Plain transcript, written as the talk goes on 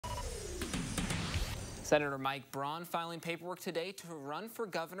Senator Mike Braun filing paperwork today to run for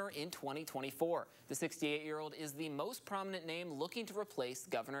governor in 2024. The 68-year-old is the most prominent name looking to replace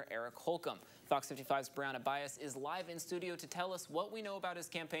Governor Eric Holcomb. Fox 55's Braun is live in studio to tell us what we know about his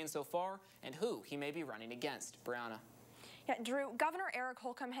campaign so far and who he may be running against. Brianna. Yeah, Drew, Governor Eric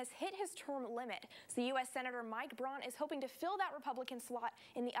Holcomb has hit his term limit, so U.S. Senator Mike Braun is hoping to fill that Republican slot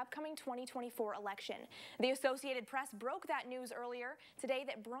in the upcoming 2024 election. The Associated Press broke that news earlier today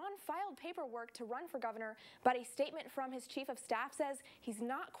that Braun filed paperwork to run for governor, but a statement from his chief of staff says he's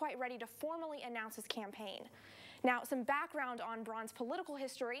not quite ready to formally announce his campaign. Now, some background on Braun's political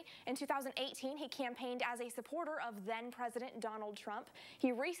history. In 2018, he campaigned as a supporter of then-President Donald Trump.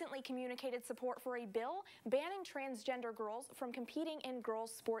 He recently communicated support for a bill banning transgender girls from competing in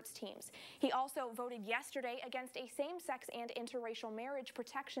girls' sports teams. He also voted yesterday against a same-sex and interracial marriage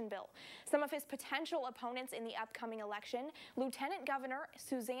protection bill. Some of his potential opponents in the upcoming election: Lieutenant Governor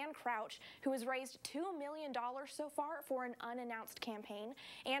Suzanne Crouch, who has raised $2 million so far for an unannounced campaign,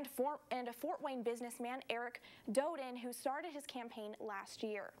 and a Fort Wayne businessman, Eric Doden, who started his campaign last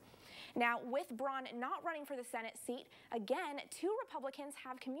year. Now, with Braun not running for the Senate seat, again, two Republicans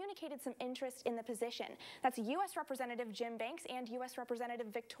have communicated some interest in the position. That's U.S. Representative Jim Banks and U.S. Representative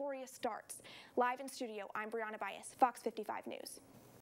Victoria Starts. Live in studio, I'm Brianna, Fox 55 News.